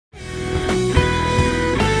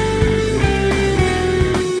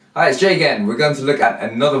Hi, it's Jay again. We're going to look at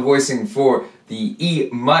another voicing for the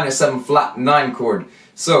E-7 flat 9 chord.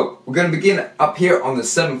 So we're going to begin up here on the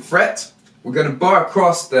 7th fret. We're going to bar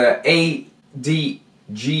across the A, D,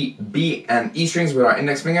 G, B and E strings with our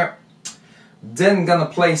index finger. Then going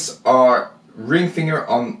to place our ring finger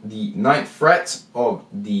on the 9th fret of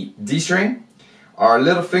the D string. Our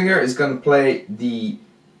little finger is going to play the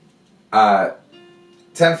 10th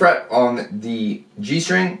fret on the G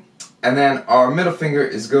string, and then our middle finger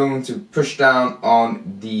is going to push down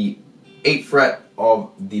on the 8th fret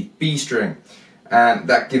of the B string, and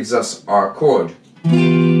that gives us our chord.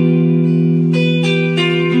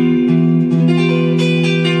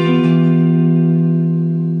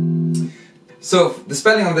 So the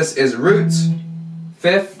spelling of this is root,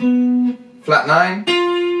 5th, flat 9,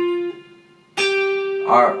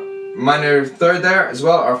 our minor 3rd there as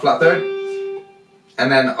well, our flat 3rd,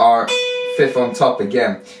 and then our 5th on top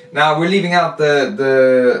again. Now we're leaving out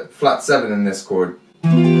the flat 7 in this chord.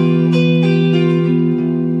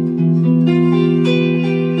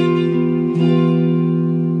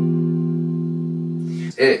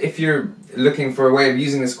 If you're looking for a way of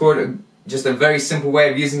using this chord, just a very simple way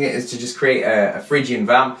of using it is to just create a Phrygian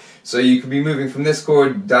vamp. So you could be moving from this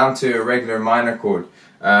chord down to a regular minor chord.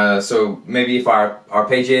 So maybe if I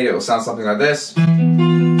arpeggiate it, it will sound something like this.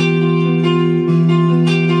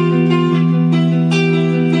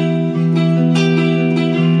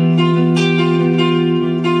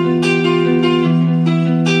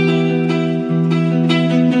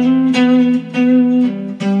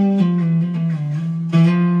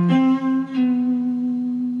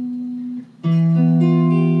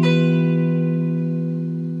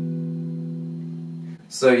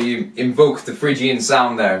 So you invoke the Phrygian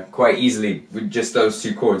sound there quite easily with just those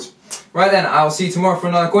two chords. Right then, I'll see you tomorrow for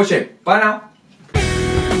another chord shape. Bye now!